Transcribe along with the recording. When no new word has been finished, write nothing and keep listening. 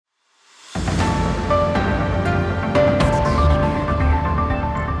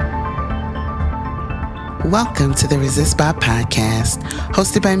Welcome to the Resist Bop podcast,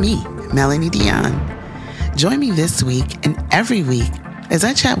 hosted by me, Melanie Dion. Join me this week and every week as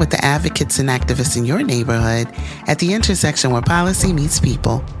I chat with the advocates and activists in your neighborhood at the intersection where policy meets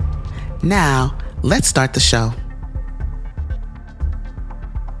people. Now, let's start the show.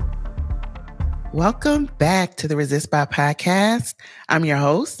 Welcome back to the Resist Bop podcast. I'm your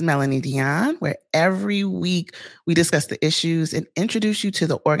host, Melanie Dion, where every week we discuss the issues and introduce you to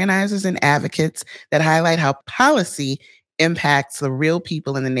the organizers and advocates that highlight how policy impacts the real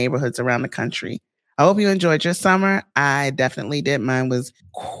people in the neighborhoods around the country. I hope you enjoyed your summer. I definitely did. Mine was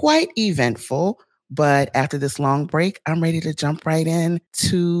quite eventful. But after this long break, I'm ready to jump right in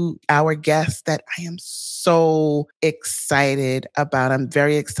to our guest that I am so excited about. I'm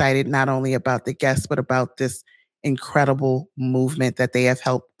very excited not only about the guest, but about this incredible movement that they have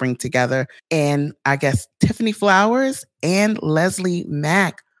helped bring together. And I guess Tiffany Flowers and Leslie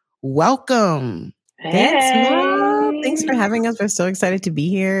Mack, welcome. Thanks, Mom. Thanks for having us. We're so excited to be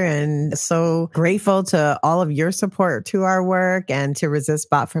here and so grateful to all of your support to our work and to Resist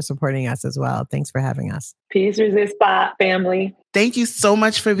Bop for supporting us as well. Thanks for having us. Peace, Resist Bop family. Thank you so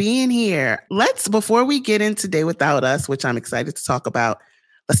much for being here. Before we get into Day Without Us, which I'm excited to talk about,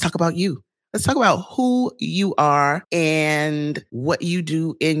 let's talk about you. Let's talk about who you are and what you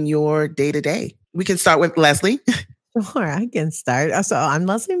do in your day-to-day. We can start with Leslie. Sure, I can start. So I'm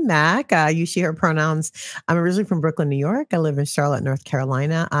Leslie Mack. You, she, her pronouns. I'm originally from Brooklyn, New York. I live in Charlotte, North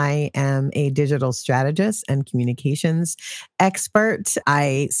Carolina. I am a digital strategist and communications expert.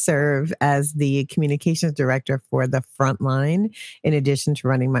 I serve as the communications director for The Frontline, in addition to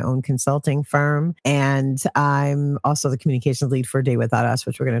running my own consulting firm. And I'm also the communications lead for Day Without Us,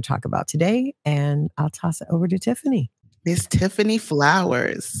 which we're going to talk about today. And I'll toss it over to Tiffany. Miss Tiffany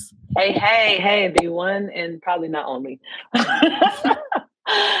Flowers. Hey, the one and probably not only.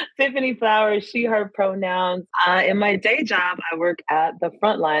 Tiffany Flowers, she, her pronouns. In my day job, I work at The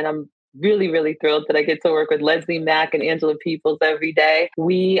Frontline. I'm really, really thrilled that I get to work with Leslie Mack and Angela Peoples every day.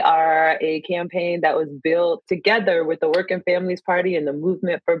 We are a campaign that was built together with the Working Families Party and the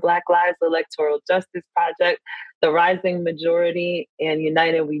Movement for Black Lives Electoral Justice Project, the Rising Majority, and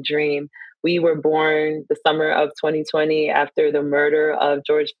United We Dream. We were born the summer of 2020 after the murder of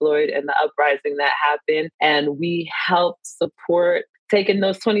George Floyd and the uprising that happened. And we helped support taking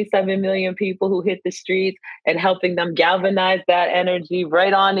those 27 million people who hit the streets and helping them galvanize that energy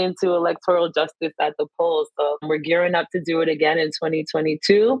right on into electoral justice at the polls. So we're gearing up to do it again in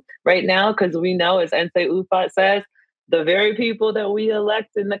 2022 right now, because we know, as Ense Ufot says, the very people that we elect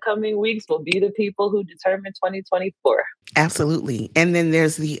in the coming weeks will be the people who determine 2024. Absolutely. And then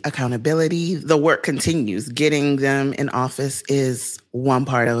there's the accountability. The work continues. Getting them in office is one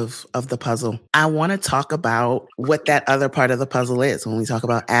part of the puzzle. I want to talk about what that other part of the puzzle is when we talk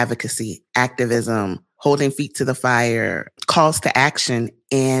about advocacy, activism, holding feet to the fire, calls to action,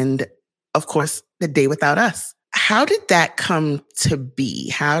 and of course, the Day Without Us. How did that come to be?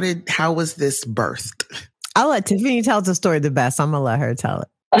 How was this birthed? I'll let Tiffany tell the story the best. I'm going to let her tell it.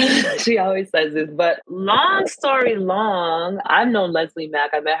 She always says this, but long story long, I've known Leslie Mack.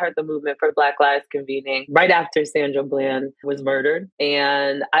 I met her at the Movement for Black Lives convening right after Sandra Bland was murdered.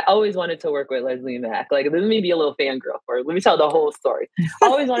 And I always wanted to work with Leslie Mack. Like, let me be a little fangirl for her. Let me tell the whole story.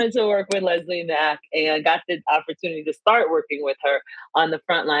 Always wanted to work with Leslie Mack and got the opportunity to start working with her on The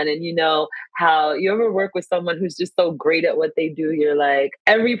Frontline. And you know how you ever work with someone who's just so great at what they do, you're like,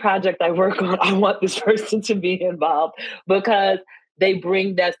 every project I work on, I want this person to be involved, because they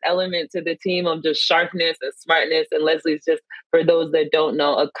bring that element to the team of just sharpness and smartness. And Leslie's just, for those that don't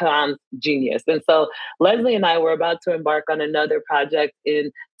know, a comms genius. And so Leslie and I were about to embark on another project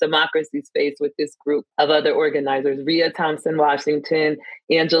in democracy space with this group of other organizers, Rhea Thompson Washington,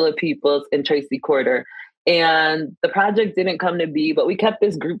 Angela Peoples, and Tracy Corder. And the project didn't come to be, but we kept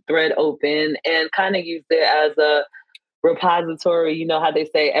this group thread open and kind of used it as a repository. You know how they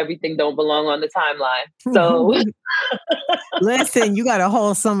say everything don't belong on the timeline. So listen, you got to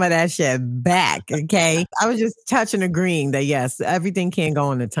hold some of that shit back. Okay. I was just touching, agreeing that yes, everything can't go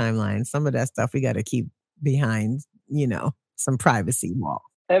on the timeline. Some of that stuff we got to keep behind, some privacy wall.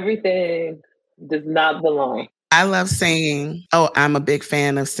 Everything does not belong. I love saying, I'm a big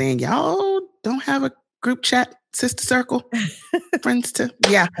fan of saying, y'all don't have a group chat, sister circle, friends too.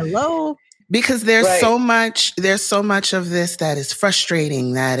 Yeah. Hello. Because there's so much of this that is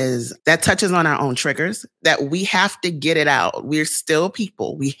frustrating, that touches on our own triggers, that we have to get it out. We're still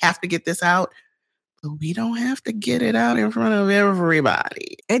people. We have to get this out, but we don't have to get it out in front of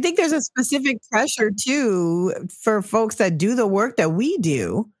everybody. I think there's a specific pressure too for folks that do the work that we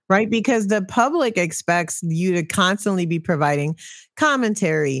do, right? Because the public expects you to constantly be providing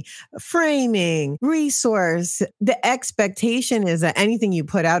commentary, framing, resource. The expectation is that anything you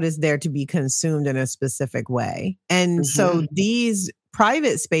put out is there to be consumed in a specific way. And so these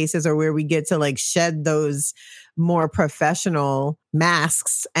private spaces are where we get to like shed those more professional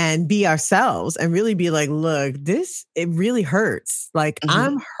masks and be ourselves and really be like, look, it really hurts. Like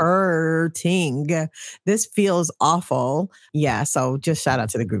I'm hurting. This feels awful. Yeah. So just shout out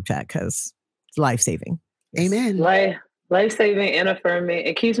to the group chat because it's life-saving. Amen. Life-saving and affirming.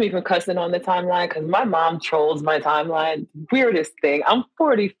 It keeps me from cussing on the timeline because my mom trolls my timeline. Weirdest thing. I'm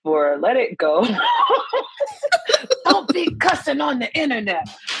 44. Let it go. Don't be cussing on the internet.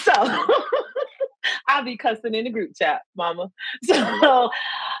 So I'll be cussing in the group chat, mama. So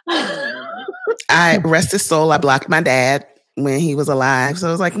I rest his soul. I blocked my dad when he was alive. So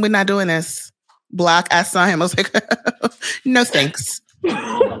I was like, we're not doing this. Block. I saw him. I was like, no thanks.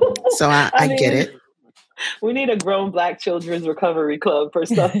 So I get it. We need a grown Black children's recovery club for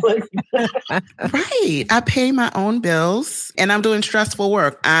stuff like that. Right. I pay my own bills and I'm doing stressful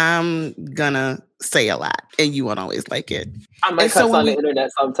work. I'm gonna say a lot and you won't always like it. I might cuss on the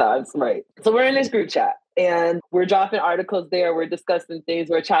internet sometimes. Right. So we're in this group chat and we're dropping articles there. We're discussing things.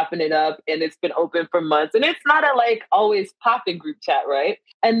 We're chopping it up and it's been open for months. And it's not a like always popping group chat, right?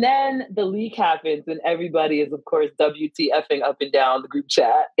 And then the leak happens and everybody is, of course, WTFing up and down the group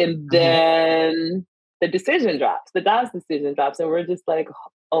chat. And then the decision drops, the Dobbs decision drops, and we're just like,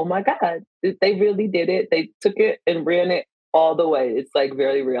 oh my God, they really did it. They took it and ran it all the way. It's like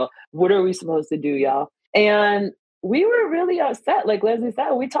very real. What are we supposed to do, y'all? And we were really upset. Like Leslie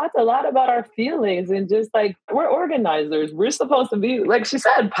said, we talked a lot about our feelings and just like, we're organizers. We're supposed to be, like she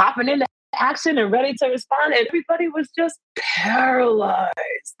said, popping into action and ready to respond. And everybody was just paralyzed.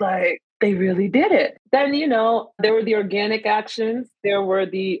 Like, they really did it. Then, there were the organic actions, there were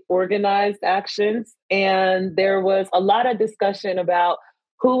the organized actions, and there was a lot of discussion about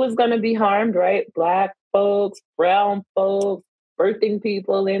who was going to be harmed, right? Black folks, brown folks, birthing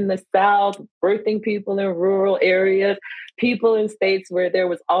people in the South, birthing people in rural areas, people in states where there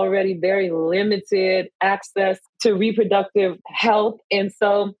was already very limited access to reproductive health. And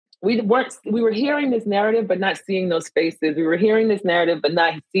so we were hearing this narrative, but not seeing those faces. We were hearing this narrative, but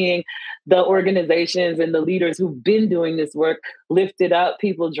not seeing the organizations and the leaders who've been doing this work lifted up,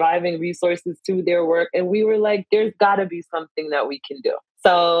 people driving resources to their work. And we were like, there's got to be something that we can do.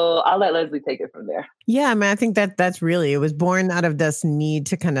 So I'll let Leslie take it from there. Yeah, I mean, I think that's really, it was born out of this need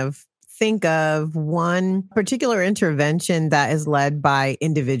to kind of think of one particular intervention that is led by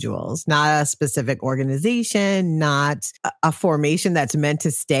individuals, not a specific organization, not a formation that's meant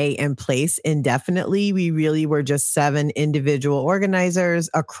to stay in place indefinitely. We really were just 7 individual organizers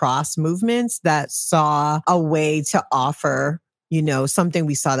across movements that saw a way to offer something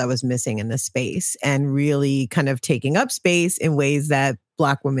we saw that was missing in the space and really kind of taking up space in ways that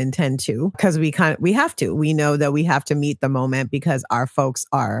Black women tend to, because we have to. We know that we have to meet the moment because our folks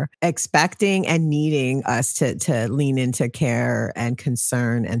are expecting and needing us to lean into care and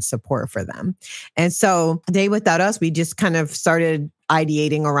concern and support for them. And so Day Without Us, we just kind of started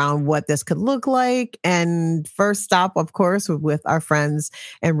ideating around what this could look like. And first stop, of course, with our friends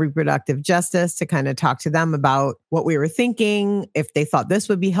in reproductive justice to kind of talk to them about what we were thinking, if they thought this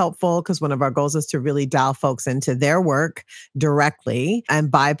would be helpful, because one of our goals is to really dial folks into their work directly and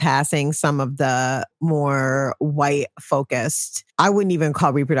bypassing some of the more white focused, I wouldn't even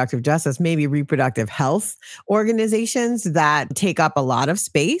call reproductive justice, maybe reproductive health organizations that take up a lot of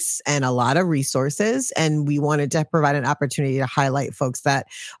space and a lot of resources. And we wanted to provide an opportunity to highlight folks that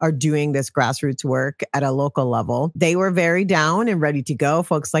are doing this grassroots work at a local level. They were very down and ready to go.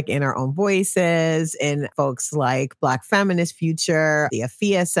 Folks like In Our Own Voices and folks like Black Feminist Future, the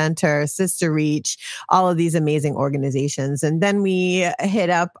AFIA Center, Sister Reach, all of these amazing organizations. And then we hit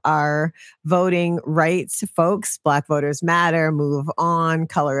up our voting rights folks, Black Voters Matter, Move On,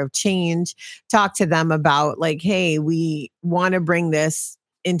 Color of Change, talk to them about like, hey, we want to bring this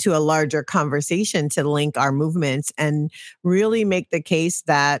into a larger conversation to link our movements and really make the case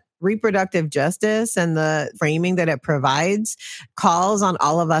that reproductive justice and the framing that it provides calls on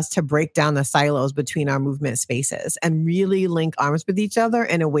all of us to break down the silos between our movement spaces and really link arms with each other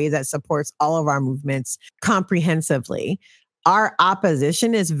in a way that supports all of our movements comprehensively. Our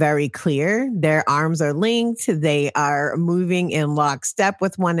opposition is very clear. Their arms are linked. They are moving in lockstep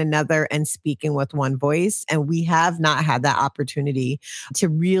with one another and speaking with one voice. And we have not had that opportunity to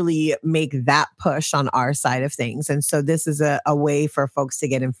really make that push on our side of things. And so this is a way for folks to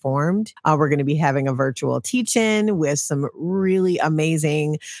get informed. We're going to be having a virtual teach-in with some really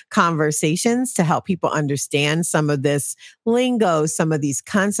amazing conversations to help people understand some of this lingo, some of these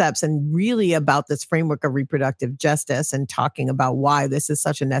concepts, and really about this framework of reproductive justice and talking about why this is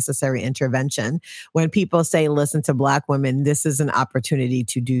such a necessary intervention. When people say, listen to Black women, this is an opportunity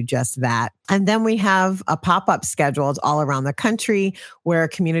to do just that. And then we have a pop-up scheduled all around the country where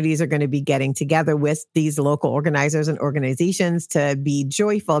communities are going to be getting together with these local organizers and organizations to be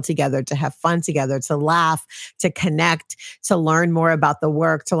joyful together, to have fun together, to laugh, to connect, to learn more about the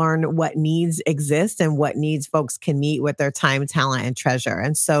work, to learn what needs exist and what needs folks can meet with their time, talent, and treasure.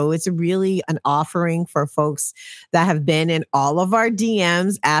 And so it's really an offering for folks that have been in all of our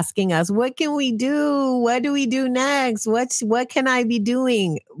DMs asking us, what can we do? What do we do next? What can I be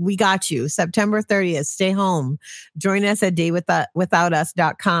doing? We got you. September 30th, stay home. Join us at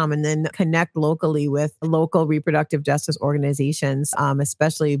daywithoutus.com and then connect locally with local reproductive justice organizations,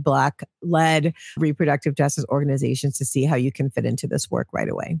 especially Black-led reproductive justice organizations, to see how you can fit into this work right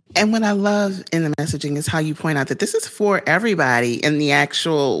away. And what I love in the messaging is how you point out that this is for everybody. In the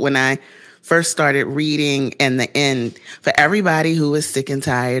actual, when I first started reading and the end, for everybody who is sick and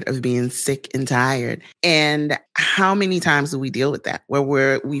tired of being sick and tired. And how many times do we deal with that,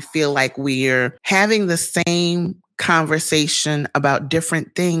 where we feel like we're having the same conversation about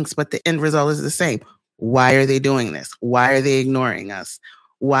different things, but the end result is the same. Why are they doing this? Why are they ignoring us?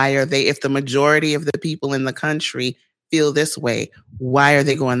 Why are they, if the majority of the people in the country feel this way, why are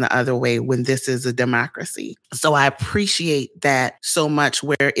they going the other way when this is a democracy? So I appreciate that so much,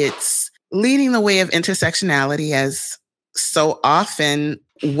 where it's leading the way of intersectionality, as so often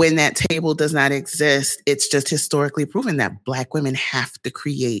when that table does not exist, it's just historically proven that Black women have to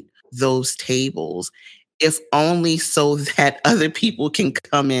create those tables, if only so that other people can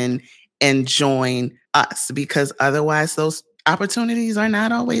come in and join us, because otherwise those opportunities are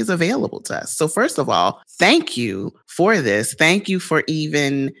not always available to us. So first of all, thank you for this. Thank you for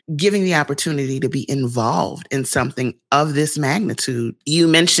even giving the opportunity to be involved in something of this magnitude. You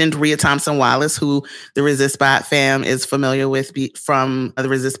mentioned Rhea Thompson-Wallace, who the Resist Bot fam is familiar with from the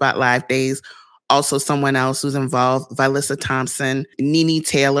Resist Bot Live days. Also someone else who's involved, Vilissa Thompson. Nene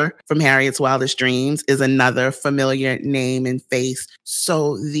Taylor from Harriet's Wildest Dreams is another familiar name and face.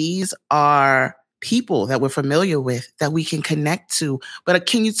 So these are people that we're familiar with that we can connect to. But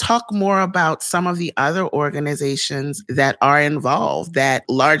can you talk more about some of the other organizations that are involved, that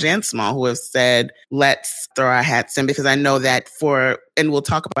large and small, who have said, let's throw our hats in? Because I know that and we'll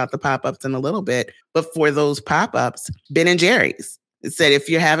talk about the pop-ups in a little bit, but for those pop-ups, Ben & Jerry's said, if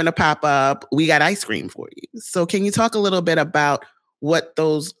you're having a pop-up, we got ice cream for you. So can you talk a little bit about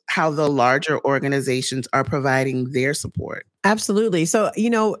how the larger organizations are providing their support? Absolutely. So,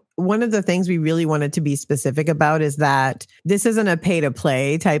 one of the things we really wanted to be specific about is that this isn't a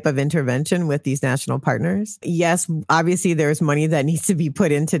pay-to-play type of intervention with these national partners. Yes, obviously there's money that needs to be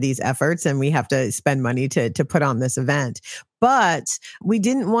put into these efforts, and we have to spend money to put on this event. But we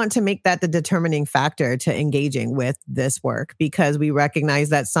didn't want to make that the determining factor to engaging with this work, because we recognize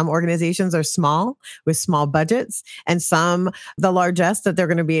that some organizations are small with small budgets, and the largest that they're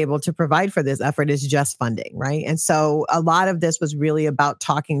going to be able to provide for this effort is just funding, right? And so a lot of this was really about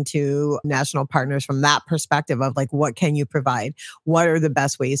talking to national partners from that perspective of like, what can you provide? What are the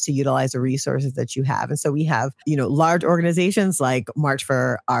best ways to utilize the resources that you have? And so we have, large organizations like March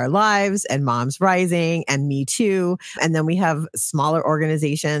for Our Lives and Moms Rising and Me Too. And then we have smaller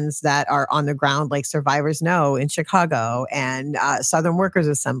organizations that are on the ground, like Survivors Know in Chicago and Southern Workers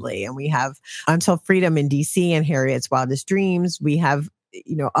Assembly. And we have Until Freedom in DC and Harriet's Wildest Dreams. We have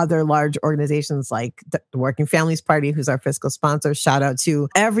other large organizations like the Working Families Party, who's our fiscal sponsor. Shout out to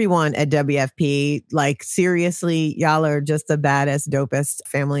everyone at WFP. Like, seriously, y'all are just the baddest, dopest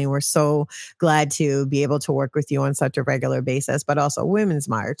family. And we're so glad to be able to work with you on such a regular basis, but also Women's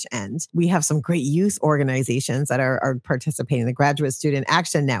March. And we have some great youth organizations that are participating, the Graduate Student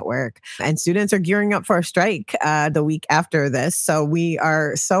Action Network. And students are gearing up for a strike the week after this. So we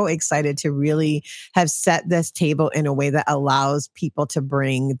are so excited to really have set this table in a way that allows people to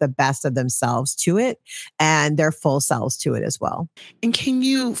bring the best of themselves to it and their full selves to it as well. And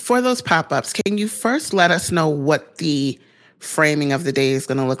for those pop-ups, can you first let us know what the framing of the day is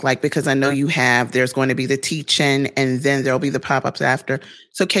going to look like? Because I know there's going to be the teach-in and then there'll be the pop-ups after.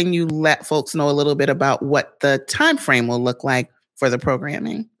 So can you let folks know a little bit about what the time frame will look like for the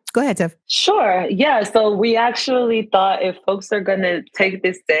programming? Go ahead, Tiff. Sure. Yeah. So we actually thought if folks are going to take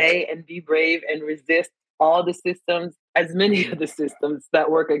this day and be brave and resist all the systems, as many of the systems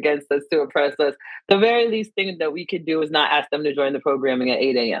that work against us to oppress us, the very least thing that we could do is not ask them to join the programming at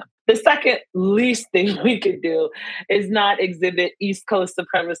 8 a.m. The second least thing we could do is not exhibit East Coast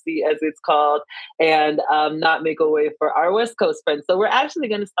supremacy, as it's called, and not make a way for our West Coast friends. So we're actually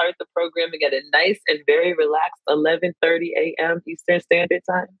going to start the programming at a nice and very relaxed 11:30 a.m. Eastern Standard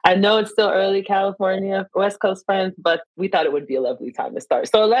Time. I know it's still early, California, West Coast friends, but we thought it would be a lovely time to start.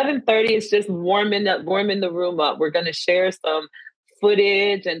 So 11:30 is just warming the room up. We're going to share some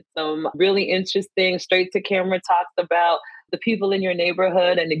footage and some really interesting straight to camera talks about the people in your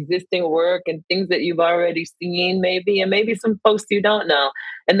neighborhood and existing work and things that you've already seen maybe, and maybe some folks you don't know.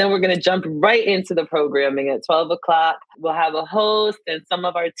 And then we're going to jump right into the programming at 12 o'clock. We'll have a host and some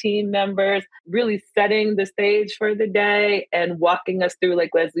of our team members really setting the stage for the day and walking us through,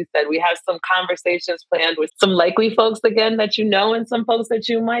 like Leslie said, we have some conversations planned with some likely folks again that you know and some folks that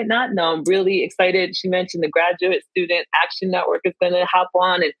you might not know. I'm really excited. She mentioned the Graduate Student Action Network is going to hop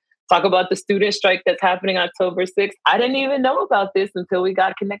on and talk about the student strike that's happening October 6th. I didn't even know about this until we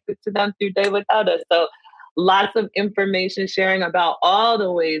got connected to them through Day Without Us. So lots of information sharing about all the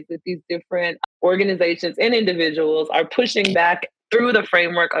ways that these different organizations and individuals are pushing back through the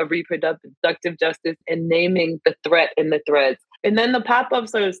framework of reproductive justice and naming the threat and the threats. And then the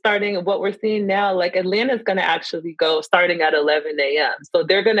pop-ups are starting. What we're seeing now, like Atlanta's going to actually go starting at 11 a.m. So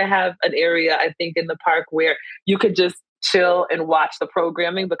they're going to have an area, I think, in the park where you could just chill and watch the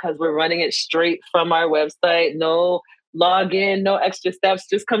programming because we're running it straight from our website. No login, no extra steps.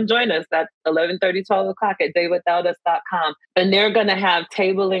 Just come join us at 11:30, 12 o'clock at daywithoutus.com. And they're going to have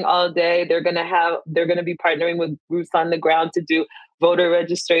tabling all day. They're going to be partnering with groups on the ground to do voter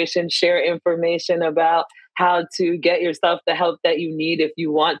registration, share information about how to get yourself the help that you need if you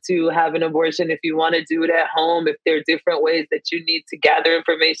want to have an abortion, if you want to do it at home, if there are different ways that you need to gather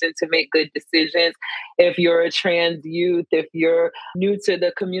information to make good decisions, if you're a trans youth, if you're new to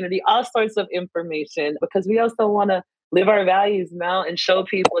the community, all sorts of information, because we also want to live our values, Mel, and show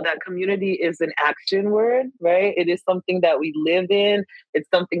people that community is an action word, right? It is something that we live in. It's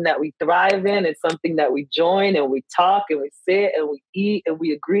something that we thrive in. It's something that we join and we talk and we sit and we eat and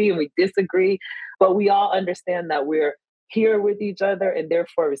we agree and we disagree. But we all understand that we're here with each other and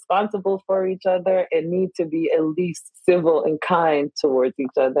therefore responsible for each other and need to be at least civil and kind towards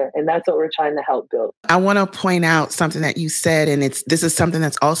each other. And that's what we're trying to help build. I want to point out something that you said, and this is something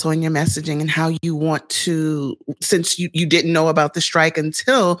that's also in your messaging and how you want to, since you didn't know about the strike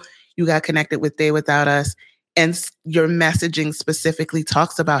until you got connected with Day Without Us, and your messaging specifically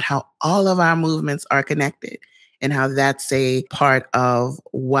talks about how all of our movements are connected and how that's a part of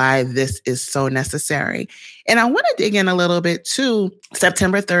why this is so necessary. And I want to dig in a little bit too.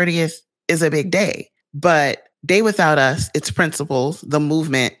 September 30th is a big day, but Day Without Us, its principles, the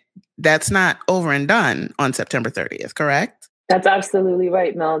movement, that's not over and done on September 30th, correct? That's absolutely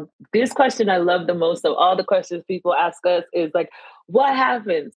right, Mel. This question I love the most of all the questions people ask us is like, what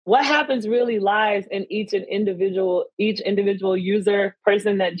happens? What happens really lies in each individual user,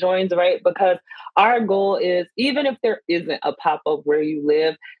 person that joins, right? Because our goal is, even if there isn't a pop-up where you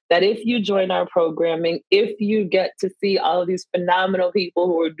live, that if you join our programming, if you get to see all of these phenomenal people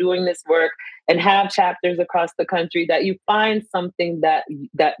who are doing this work and have chapters across the country, that you find something that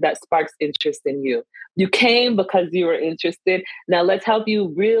sparks interest in you. You came because you were interested. Now let's help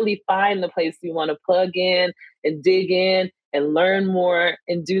you really find the place you want to plug in and dig in and learn more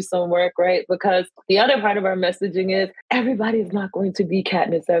and do some work, right? Because the other part of our messaging is everybody is not going to be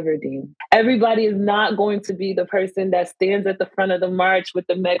Katniss Everdeen. Everybody is not going to be the person that stands at the front of the march with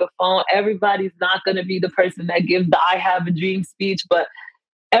the megaphone. Everybody's not going to be the person that gives the I have a dream speech, but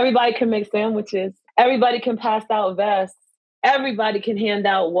everybody can make sandwiches. Everybody can pass out vests. Everybody can hand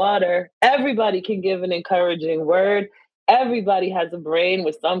out water. Everybody can give an encouraging word. Everybody has a brain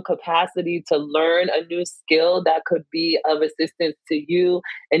with some capacity to learn a new skill that could be of assistance to you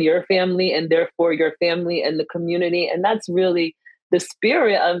and your family, and therefore your family and the community. And that's really the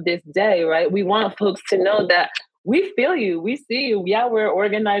spirit of this day, right? We want folks to know that we feel you, we see you. Yeah, we're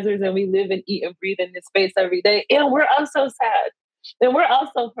organizers and we live and eat and breathe in this space every day. And we're also sad. And we're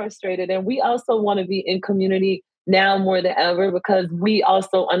also frustrated. And we also want to be in community now more than ever, because we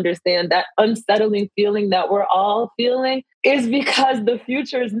also understand that unsettling feeling that we're all feeling is because the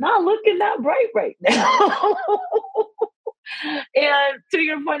future is not looking that bright right now. And to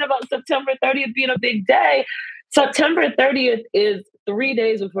your point about September 30th being a big day, September 30th is 3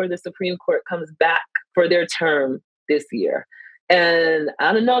 days before the Supreme Court comes back for their term this year. And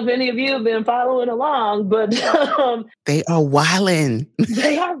I don't know if any of you have been following along, but they are wilding.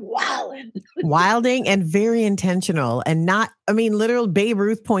 They are wilding. Wilding and very intentional, and not, I mean, literal Babe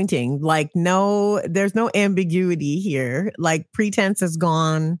Ruth pointing. Like, no, there's no ambiguity here. Like, pretense is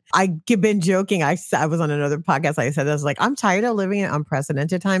gone. I've been joking. I was on another podcast. I said, I was like, I'm tired of living in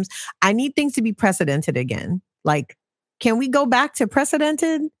unprecedented times. I need things to be precedented again. Like, can we go back to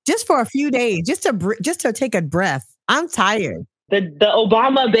precedented just for a few days, just to take a breath? I'm tired. The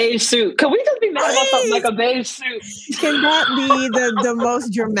Obama beige suit. Can we just be mad about something like a beige suit? Can that be the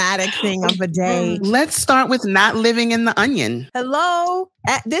most dramatic thing of a day? Let's start with not living in the Onion. Hello?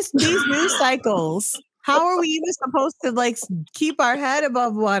 These news cycles. How are we even supposed to like keep our head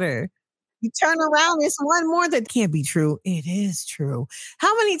above water? You turn around, it's one more that can't be true. It is true.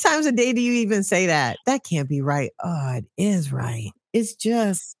 How many times a day do you even say that? That can't be right. Oh, it is right. It's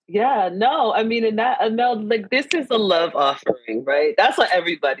just. Yeah, no, I mean, like, this is a love offering, right? That's what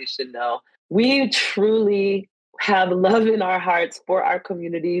everybody should know. We truly have love in our hearts for our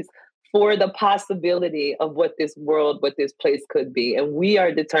communities, for the possibility of what this world, what this place could be. And we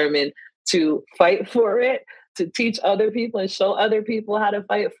are determined to fight for it, to teach other people and show other people how to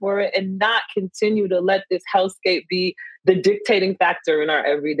fight for it, and not continue to let this hellscape be the dictating factor in our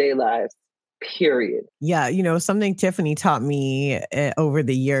everyday lives. Period. Yeah. You know, something Tiffany taught me over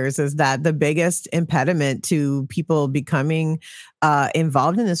the years is that the biggest impediment to people becoming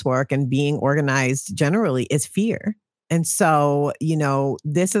involved in this work and being organized generally is fear. And so, you know,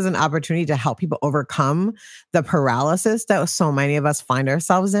 this is an opportunity to help people overcome the paralysis that so many of us find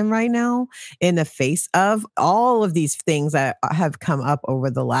ourselves in right now in the face of all of these things that have come up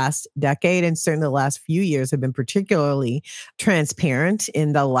over the last decade, and certainly the last few years have been particularly transparent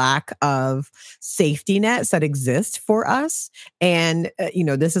in the lack of safety nets that exist for us. And, you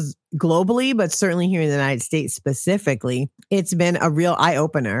know, this is globally, but certainly here in the United States specifically, it's been a real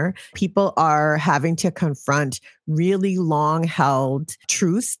eye-opener. People are having to confront really long-held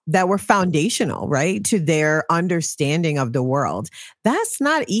truths that were foundational, right, to their understanding of the world. That's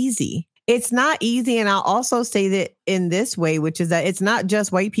not easy. It's not easy. And I'll also say that in this way, which is that it's not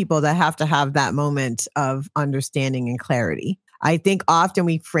just white people that have to have that moment of understanding and clarity. I think often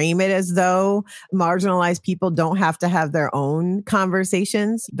we frame it as though marginalized people don't have to have their own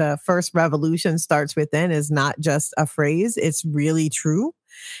conversations. The first revolution starts within is not just a phrase. It's really true.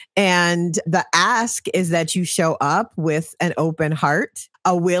 And the ask is that you show up with an open heart,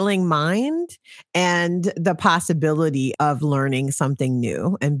 a willing mind, and the possibility of learning something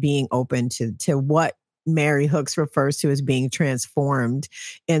new and being open to what Mary Hooks refers to as being transformed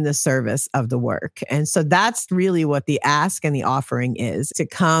in the service of the work. And so that's really what the ask and the offering is, to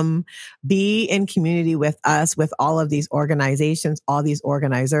come be in community with us, with all of these organizations, all these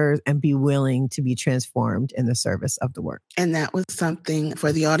organizers, and be willing to be transformed in the service of the work. And that was something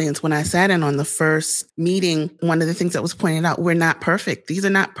for the audience. When I sat in on the first meeting, one of the things that was pointed out, we're not perfect. These are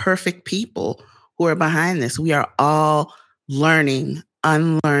not perfect people who are behind this. We are all learning,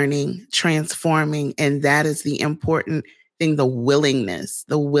 unlearning, transforming. And that is the important thing, the willingness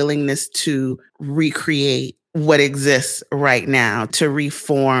to recreate what exists right now, to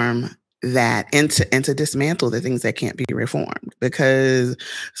reform that and to dismantle the things that can't be reformed, because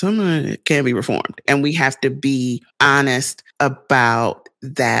some of it can't be reformed. And we have to be honest about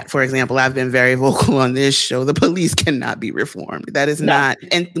that. For example, I've been very vocal on this show. The police cannot be reformed. That is not.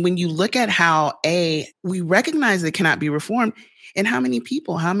 And when you look at how we recognize it cannot be reformed, and how many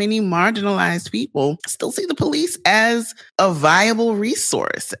marginalized people still see the police as a viable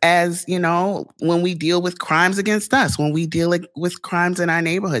resource, as, you know, when we deal with crimes against us, when we deal with crimes in our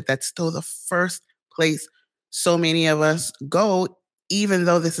neighborhood, that's still the first place so many of us go, even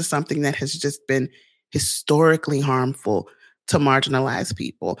though this is something that has just been historically harmful to marginalized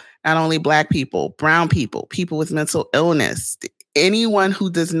people, not only Black people, brown people, people with mental illness, anyone who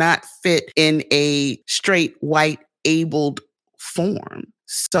does not fit in a straight, white, abled form.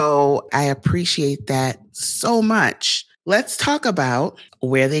 So I appreciate that so much. Let's talk about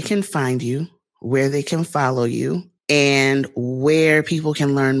where they can find you, where they can follow you, and where people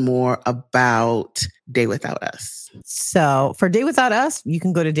can learn more about Day Without Us. So for Day Without Us, you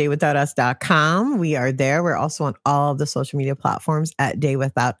can go to daywithoutus.com. We are there. We're also on all of the social media platforms at Day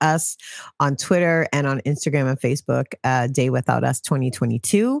Without Us, on Twitter and on Instagram and Facebook, Day Without Us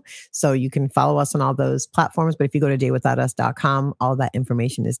 2022. So you can follow us on all those platforms. But if you go to daywithoutus.com, all that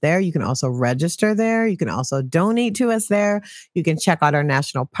information is there. You can also register there. You can also donate to us there. You can check out our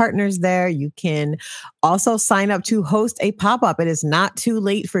national partners there. You can also sign up to host a pop-up. It is not too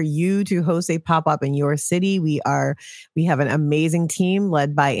late for you to host a pop-up, and your city. We have an amazing team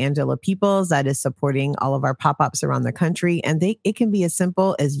led by Angela Peoples that is supporting all of our pop-ups around the country. And it can be as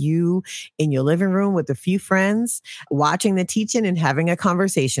simple as you in your living room with a few friends, watching the teaching and having a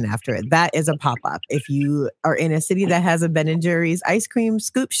conversation after it. That is a pop-up. If you are in a city that has a Ben & Jerry's ice cream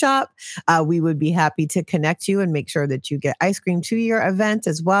scoop shop, we would be happy to connect you and make sure that you get ice cream to your event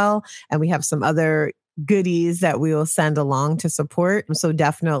as well. And we have some other goodies that we will send along to support. So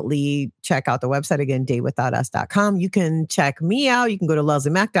definitely check out the website again, daywithoutus.com. You can check me out. You can go to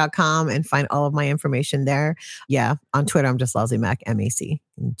lesleymac.com and find all of my information there. Yeah. On Twitter, I'm just LesleyMac, MAC.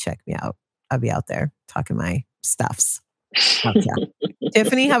 And check me out. I'll be out there talking my stuffs.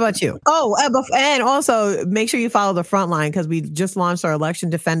 Tiffany, how about you? Oh, and also make sure you follow the Frontline because we just launched our Election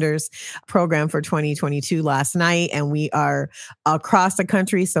Defenders program for 2022 last night. And we are across the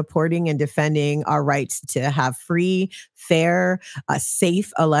country supporting and defending our rights to have free, fair,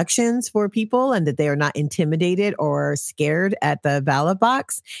 safe elections for people and that they are not intimidated or scared at the ballot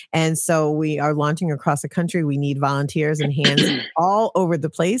box. And so we are launching across the country. We need volunteers and hands all over the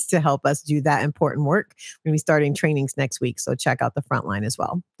place to help us do that important work. We're going to be starting trainings next week. So check out the Frontline as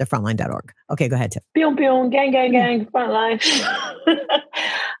well, thefrontline.org. Okay, go ahead, Tiff. Pew, pew, gang, gang, gang, Frontline.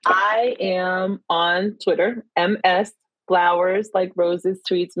 I am on Twitter, MS Flowers, like Rose's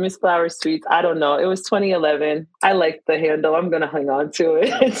tweets, Miss Flowers tweets. I don't know. It was 2011. I like the handle. I'm going to hang on to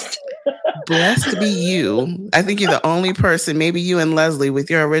it. Blessed be you. I think you're the only person, maybe you and Leslie,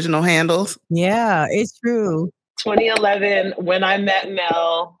 with your original handles. Yeah, it's true. 2011, when I met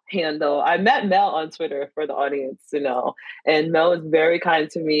Mel handle. I met Mel on Twitter for the audience to know. And Mel was very kind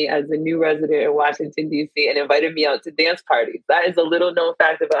to me as a new resident in Washington, D.C. and invited me out to dance parties. That is a little known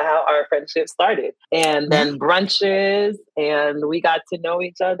fact about how our friendship started. And then brunches, and we got to know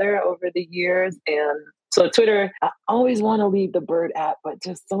each other over the years. And so Twitter, I always want to leave the Bird app, but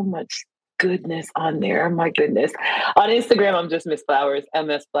just so much goodness on there. My goodness. On Instagram, I'm just Miss Flowers,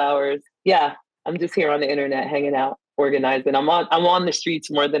 MS Flowers. Yeah. I'm just here on the internet hanging out, organizing. I'm on the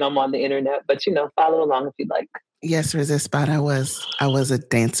streets more than I'm on the internet, but follow along if you'd like. Yes, Resist Spot. I was a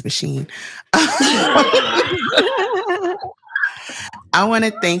dance machine. I want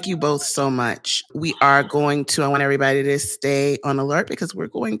to thank you both so much. I want everybody to stay on alert because we're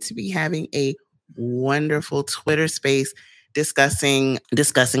going to be having a wonderful Twitter space discussing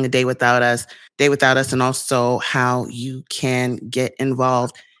A Day Without Us, and also how you can get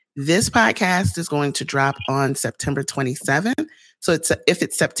involved. This podcast is going to drop on September 27th. So if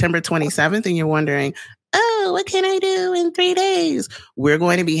it's September 27th and you're wondering, oh, what can I do in 3 days? We're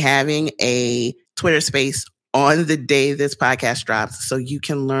going to be having a Twitter space on the day this podcast drops so you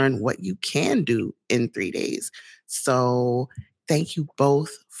can learn what you can do in 3 days. So thank you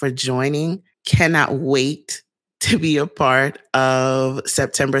both for joining. Cannot wait to be a part of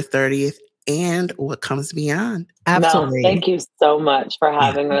September 30th. And what comes beyond. Absolutely. No, thank you so much for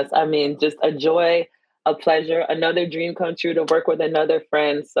having us. I mean, just a joy, a pleasure, another dream come true to work with another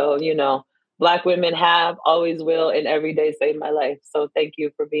friend. So, Black women have, always will, and every day saved my life. So thank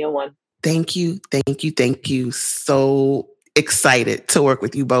you for being one. Thank you. Thank you. Thank you. So excited to work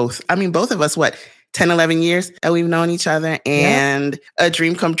with you both. I mean, both of us, 10, 11 years that we've known each other, and a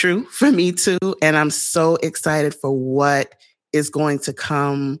dream come true for me too. And I'm so excited for what is going to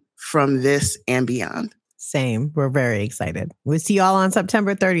come from this and beyond. Same. We're very excited. We'll see you all on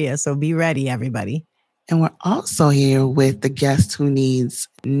September 30th. So be ready, everybody. And we're also here with the guest who needs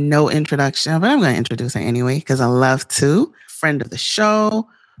no introduction, but I'm going to introduce her anyway because I love to. Friend of the show,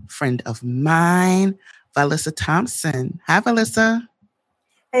 friend of mine, Valissa Thompson. Hi, Valissa.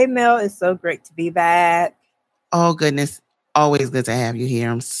 Hey, Mel. It's so great to be back. Oh, goodness. Always good to have you here.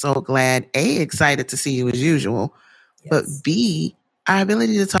 I'm so glad. A, excited to see you as usual, but B, our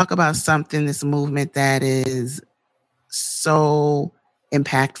ability to talk about something, this movement that is so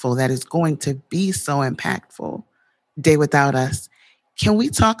impactful, that is going to be so impactful, Day Without Us. Can we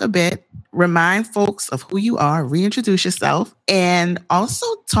talk a bit, remind folks of who you are, reintroduce yourself, and also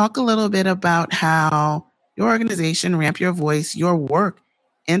talk a little bit about how your organization, Ramp Your Voice, your work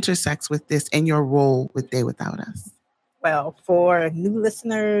intersects with this and your role with Day Without Us? Well, for new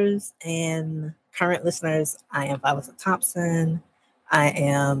listeners and current listeners, I am Valissa Thompson. I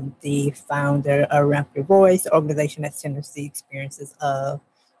am the founder of Ramp Your Voice, the organization that centers the experiences of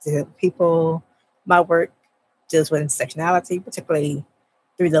disabled people. My work deals with intersectionality, particularly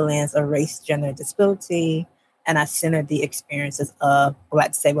through the lens of race, gender, and disability. And I center the experiences of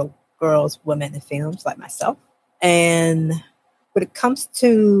Black disabled girls, women, and femmes like myself. And when it comes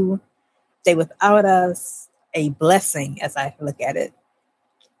to Day Without Us, a blessing as I look at it,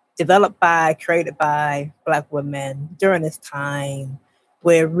 created by Black women during this time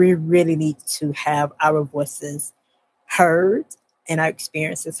where we really need to have our voices heard and our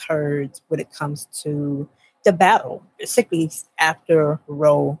experiences heard when it comes to the battle, particularly after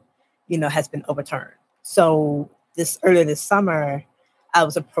Roe, has been overturned. So earlier this summer, I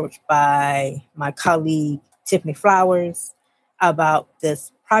was approached by my colleague Tiffany Flowers about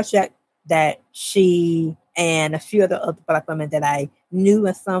this project that she and a few other Black women that I knew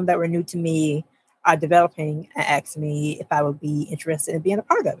and some that were new to me are developing, and asked me if I would be interested in being a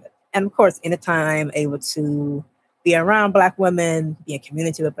part of it. And of course, anytime able to be around Black women, be in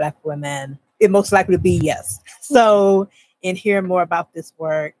community with Black women, it most likely to be yes. So in hearing more about this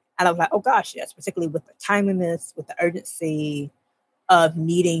work, and I was like, oh gosh, yes, particularly with the timeliness, with the urgency of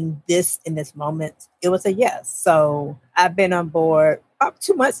needing this in this moment, it was a yes. So I've been on board about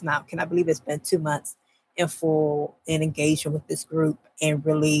 2 months now. Can I believe it's been 2 months in engagement with this group and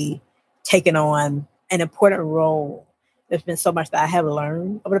really taken on an important role. There's been so much that I have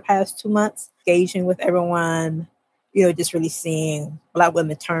learned over the past 2 months, engaging with everyone, just really seeing Black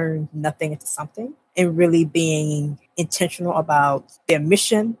women turn nothing into something and really being intentional about their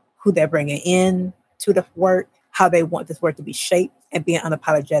mission, who they're bringing in to the work, how they want this work to be shaped, and being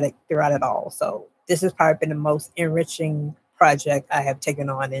unapologetic throughout it all. So this has probably been the most enriching project I have taken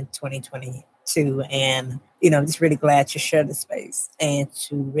on in 2022. And, I'm just really glad to share the space and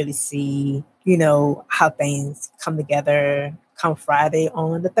to really see, how things come together come Friday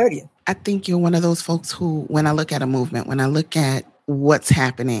on the 30th. I think you're one of those folks who, when I look at a movement, when I look at what's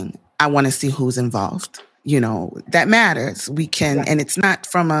happening, I want to see who's involved. That matters. We can, right. And it's not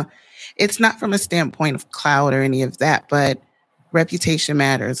from a standpoint of clout or any of that, but reputation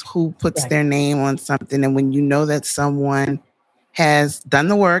matters. Who puts their name on something? And when you know that someone has done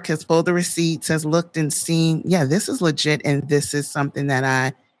the work, has pulled the receipts, has looked and seen, yeah, this is legit. And this is something that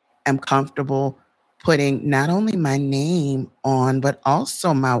I am comfortable putting not only my name on, but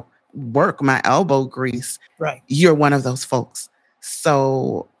also my work, my elbow grease. Right. You're one of those folks.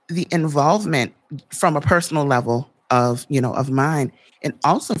 So the involvement from a personal level of mine, and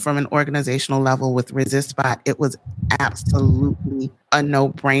also from an organizational level with ResistBot, it was absolutely a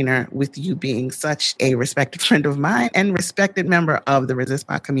no-brainer with you being such a respected friend of mine and respected member of the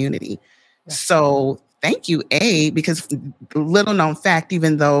ResistBot community. Yeah. So thank you, because little known fact,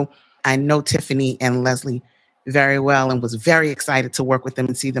 even though I know Tiffany and Leslie very well and was very excited to work with them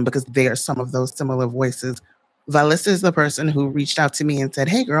and see them because they are some of those similar voices, Valissa is the person who reached out to me and said,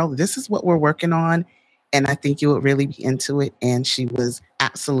 hey, girl, this is what we're working on. And I think you would really be into it. And she was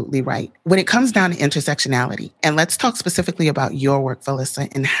absolutely right. When it comes down to intersectionality, and let's talk specifically about your work, Valissa,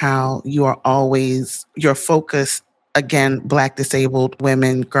 and how you are always, your focus, again, Black, disabled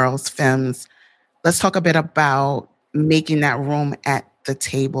women, girls, femmes. Let's talk a bit about making that room at the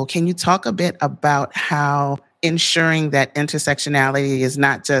table. Can you talk a bit about how ensuring that intersectionality is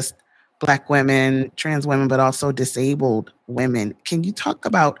not just Black women, trans women, but also disabled women? Can you talk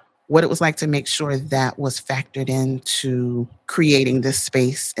about what it was like to make sure that was factored into creating this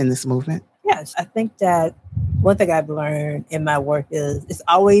space in this movement? Yes, I think that one thing I've learned in my work is it's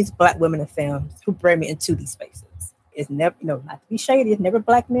always Black women and femmes who bring me into these spaces. It's never, not to be shady, it's never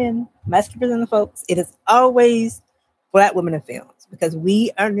Black men, masculine folks. It is always Black women and femmes because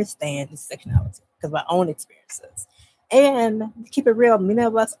we understand intersectionality because of our own experiences. And to keep it real, many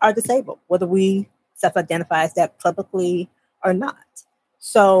of us are disabled, whether we self-identify as that publicly or not.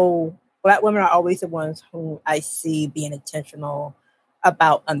 So Black women are always the ones who I see being intentional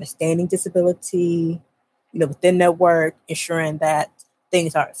about understanding disability, within their work, ensuring that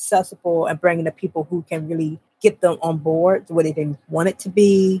things are accessible and bringing the people who can really get them on board the way they want it to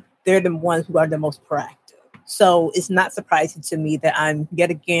be. They're the ones who are the most proactive. So it's not surprising to me that I'm yet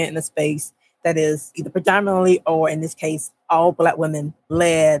again in a space that is either predominantly or in this case, all Black women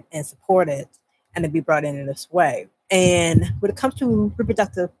led and supported and to be brought in this way. And when it comes to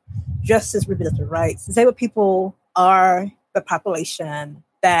reproductive justice, reproductive rights, disabled people are the population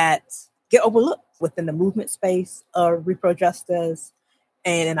that get overlooked within the movement space of reproductive justice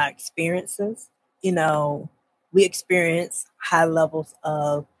and in our experiences. We experience high levels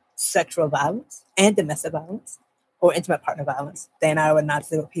of sexual violence and domestic violence or intimate partner violence than our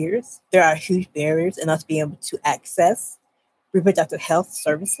non-disabled peers. There are huge barriers in us being able to access reproductive health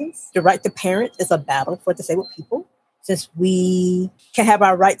services. The right to parent is a battle for disabled people, since we can have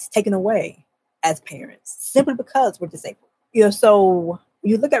our rights taken away as parents simply because we're disabled. So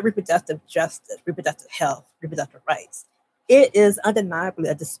when you look at reproductive justice, reproductive health, reproductive rights, it is undeniably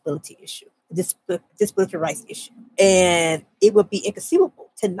a disability issue, a disability rights issue. And it would be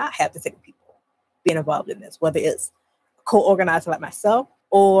inconceivable to not have disabled people being involved in this, whether it's a co-organizer like myself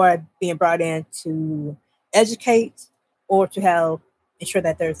or being brought in to educate or to have ensure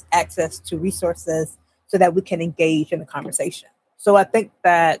that there's access to resources so that we can engage in the conversation. So I think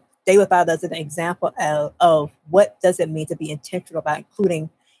that Day Without Us is an example of what does it mean to be intentional about including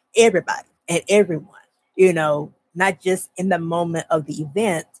everybody and everyone, not just in the moment of the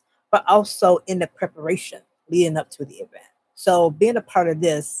event, but also in the preparation leading up to the event. So being a part of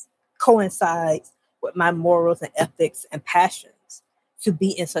this coincides with my morals and ethics and passions to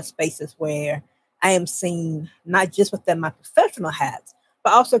be in such spaces where I am seen not just within my professional hats,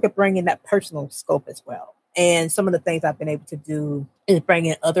 but also could bring in that personal scope as well. And some of the things I've been able to do is bring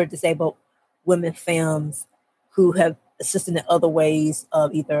in other disabled women films who have assisted in other ways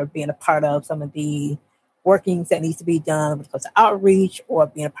of either being a part of some of the workings that needs to be done when it comes to outreach, or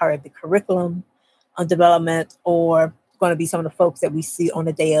being a part of the curriculum development, or going to be some of the folks that we see on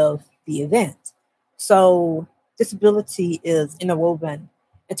the day of the event. So disability is interwoven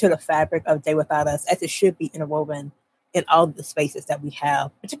into the fabric of Day Without Us, as it should be interwoven in all of the spaces that we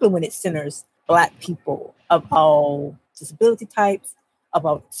have, particularly when it centers Black people of all disability types, of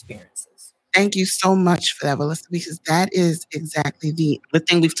all experiences. Thank you so much for that, Melissa, because that is exactly the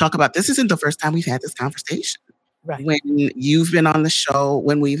thing we've talked about. This isn't the first time we've had this conversation. Right. When you've been on the show,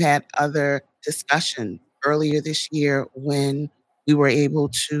 when we've had other discussions earlier this year, when we were able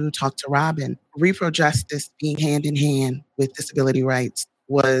to talk to Robin, repro justice being hand in hand with disability rights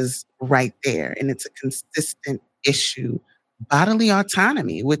was right there. And it's a consistent issue. Bodily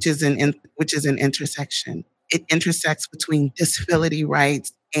autonomy, which is an intersection. It intersects between disability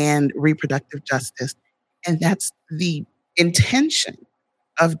rights and reproductive justice. And that's the intention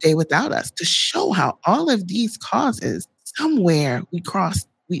of Day Without Us, to show how all of these causes, somewhere we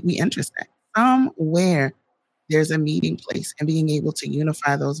intersect. Somewhere there's a meeting place, and being able to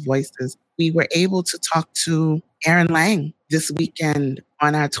unify those voices. We were able to talk to Erin Lang this weekend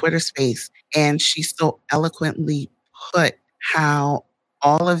on our Twitter space, and she so eloquently put how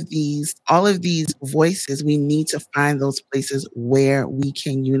all of these voices, we need to find those places where we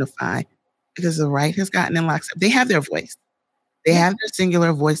can unify, because the right has gotten in lockstep. They have their voice. They have their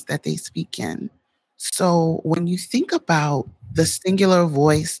singular voice that they speak in. So when you think about the singular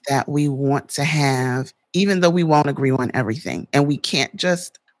voice that we want to have, even though we won't agree on everything, and we can't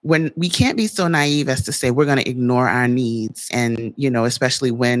be so naive as to say we're going to ignore our needs, and,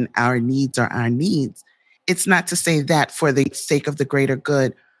 especially when our needs are our needs, it's not to say that for the sake of the greater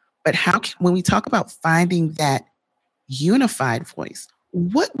good, but when we talk about finding that unified voice,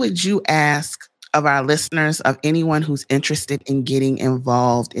 what would you ask of our listeners, of anyone who's interested in getting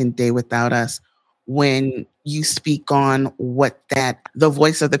involved in Day Without Us, when you speak on the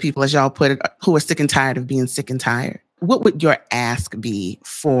voice of the people, as y'all put it, who are sick and tired of being sick and tired? What would your ask be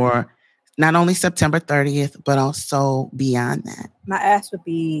for not only September 30th, but also beyond that? My ask would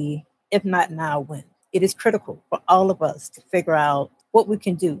be, if not now, when? It is critical for all of us to figure out what we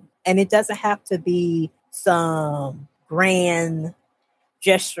can do. And it doesn't have to be some grand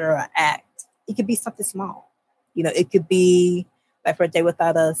gesture or act. It could be something small. It could be, like for A Day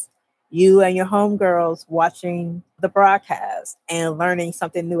Without Us, you and your homegirls watching the broadcast and learning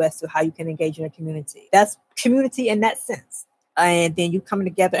something new as to how you can engage in a community. That's community in that sense. And then you coming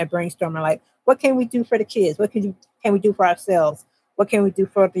together and brainstorming, like, what can we do for the kids? What can we do for ourselves? What can we do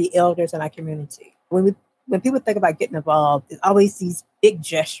for the elders in our community? When people think about getting involved, it's always these big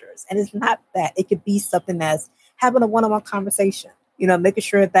gestures. And it's not that. It could be something that's having a one-on-one conversation, making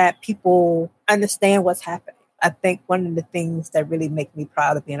sure that people understand what's happening. I think one of the things that really make me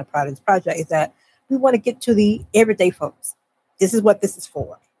proud of being a part of this project is that we want to get to the everyday folks. This is what this is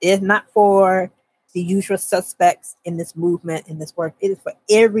for. It's not for the usual suspects in this movement, in this work. It is for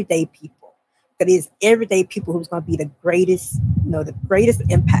everyday people. But it is everyday people who's going to be the greatest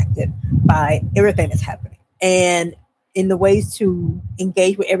impacted by everything that's happening. And in the ways to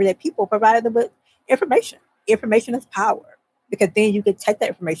engage with everyday people, provide them with information. Information is power, because then you can take that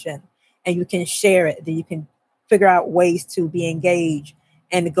information and you can share it. Then you can figure out ways to be engaged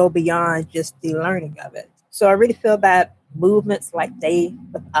and to go beyond just the learning of it. So I really feel that movements like Day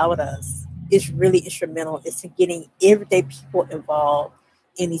Without Us is really instrumental in getting everyday people involved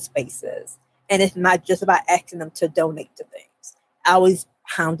in these spaces. And it's not just about asking them to donate to things, always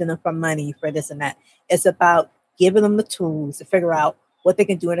hounding them for money for this and that. It's about giving them the tools to figure out what they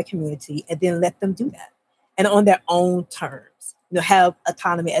can do in a community, and then let them do that. And on their own terms, have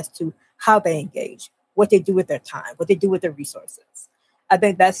autonomy as to how they engage, what they do with their time, what they do with their resources. I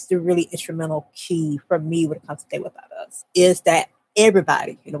think that's the really instrumental key for me when it comes to Day Without Us, is that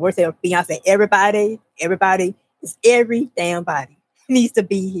everybody, we're saying Beyonce, everybody is every damn body needs to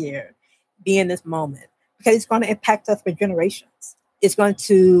be here, be in this moment, because it's going to impact us for generations. It's going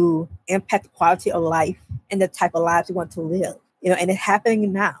to impact the quality of life and the type of lives we want to live. and it's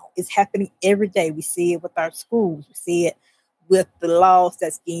happening now. It's happening every day. We see it with our schools. We see it with the laws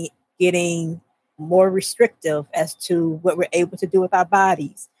that's getting more restrictive as to what we're able to do with our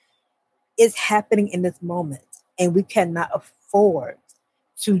bodies. It's happening in this moment, and we cannot afford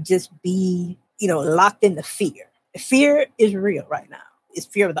to just be, locked into fear. Fear is real right now. It's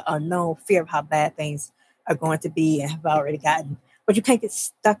fear of the unknown, fear of how bad things are going to be and have already gotten. But you can't get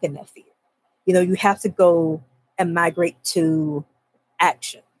stuck in that fear. You have to go and migrate to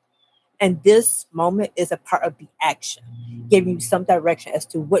action. And this moment is a part of the action, giving you some direction as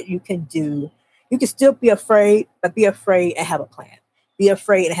to what you can do. You can still be afraid, but be afraid and have a plan. Be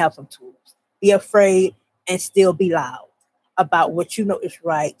afraid and have some tools. Be afraid and still be loud about what you know is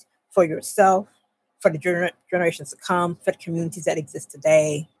right for yourself, for the generations to come, for the communities that exist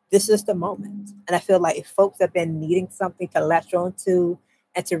today. This is the moment. And I feel like if folks have been needing something to latch on to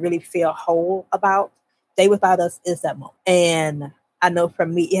and to really feel whole about, Day Without Us is that moment. And I know for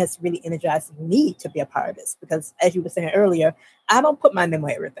me, it has really energized me to be a part of this because, as you were saying earlier, I don't put my name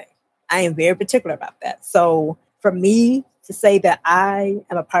on everything. I am very particular about that. So for me to say that I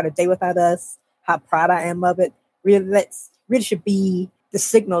am a part of Day Without Us, how proud I am of it, really should be the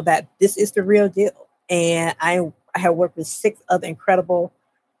signal that this is the real deal. And I have worked with 6 other incredible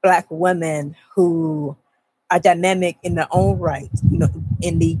Black women who are dynamic in their own right,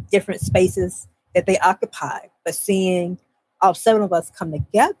 in the different spaces that they occupy. But seeing all 7 of us come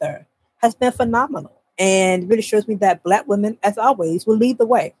together has been phenomenal and really shows me that Black women, as always, will lead the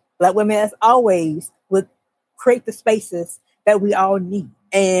way. Black women, as always, would create the spaces that we all need.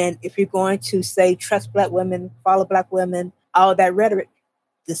 And if you're going to say, trust Black women, follow Black women, all that rhetoric,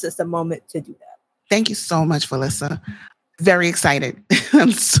 this is the moment to do that. Thank you so much, Felissa. Very excited.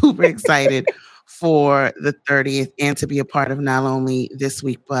 I'm super excited for the 30th and to be a part of not only this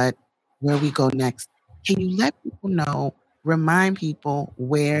week, but where we go next. Can you let people know, remind people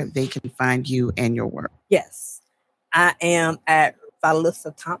where they can find you and your work? Yes. I am at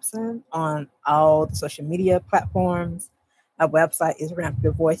Felissa Thompson on all the social media platforms. My website is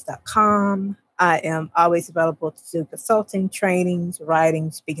rampyourvoice.com. I am always available to do consulting, trainings,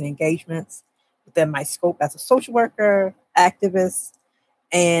 writing, speaking engagements within my scope as a social worker, activist,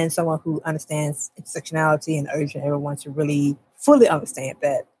 and someone who understands intersectionality and urging everyone to really fully understand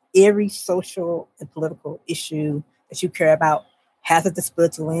that every social and political issue that you care about has a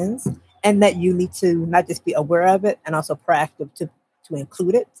disability lens, and that you need to not just be aware of it and also proactive to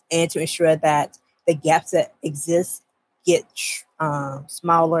include it and to ensure that the gaps that exist get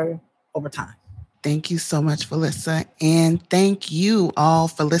smaller over time. Thank you so much, Felissa. And thank you all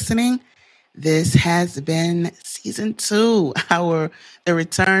for listening. This has been season 2, the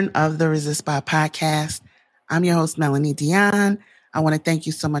return of the Resist By podcast. I'm your host, Melanie Dion. I want to thank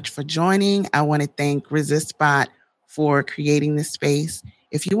you so much for joining. I want to thank ResistBot for creating this space.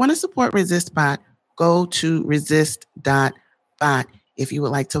 If you want to support ResistBot, go to resist.bot. If you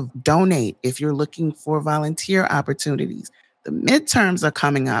would like to donate, if you're looking for volunteer opportunities, the midterms are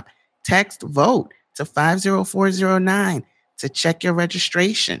coming up. Text VOTE to 50409 to check your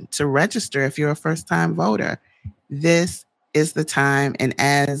registration, to register if you're a first-time voter. This is the time. And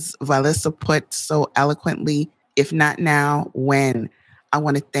as Felissa put so eloquently, if not now, when? I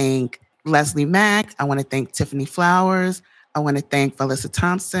want to thank Leslie Mack. I want to thank Tiffany Flowers. I want to thank Felissa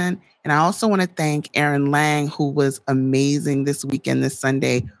Thompson. And I also want to thank Aaron Lang, who was amazing this weekend, this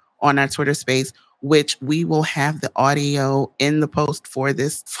Sunday on our Twitter space, which we will have the audio in the post for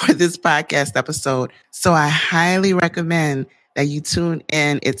this podcast episode. So I highly recommend that you tune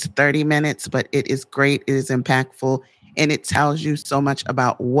in. It's 30 minutes, but it is great. It is impactful. And it tells you so much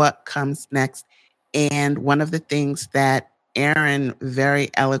about what comes next. And one of the things that Aaron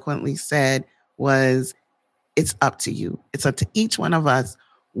very eloquently said was, it's up to you. It's up to each one of us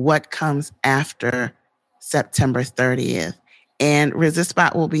what comes after September 30th. And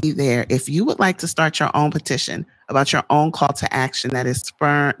ResistBot will be there. If you would like to start your own petition about your own call to action that is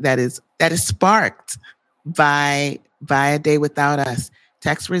sparked by A Day Without Us,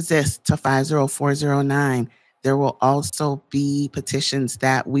 text RESIST to 50409. There will also be petitions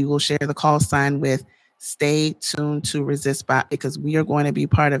that we will share the call sign with. Stay tuned to ResistBot because we are going to be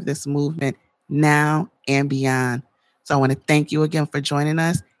part of this movement now and beyond. So I want to thank you again for joining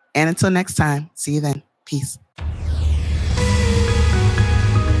us. And until next time, see you then. Peace.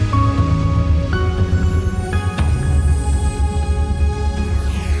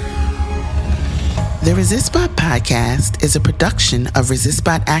 The ResistBot podcast is a production of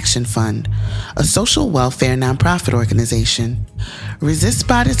ResistBot Action Fund, a social welfare nonprofit organization.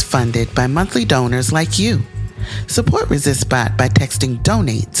 ResistBot is funded by monthly donors like you. Support ResistBot by texting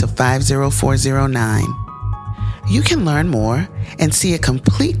DONATE to 50409. You can learn more and see a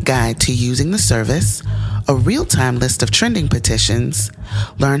complete guide to using the service, a real-time list of trending petitions,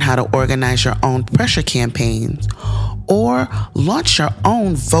 learn how to organize your own pressure campaigns, or launch your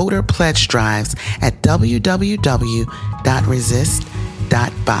own voter pledge drives at www.resist.bot.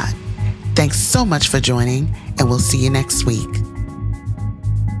 Thanks so much for joining, and we'll see you next week.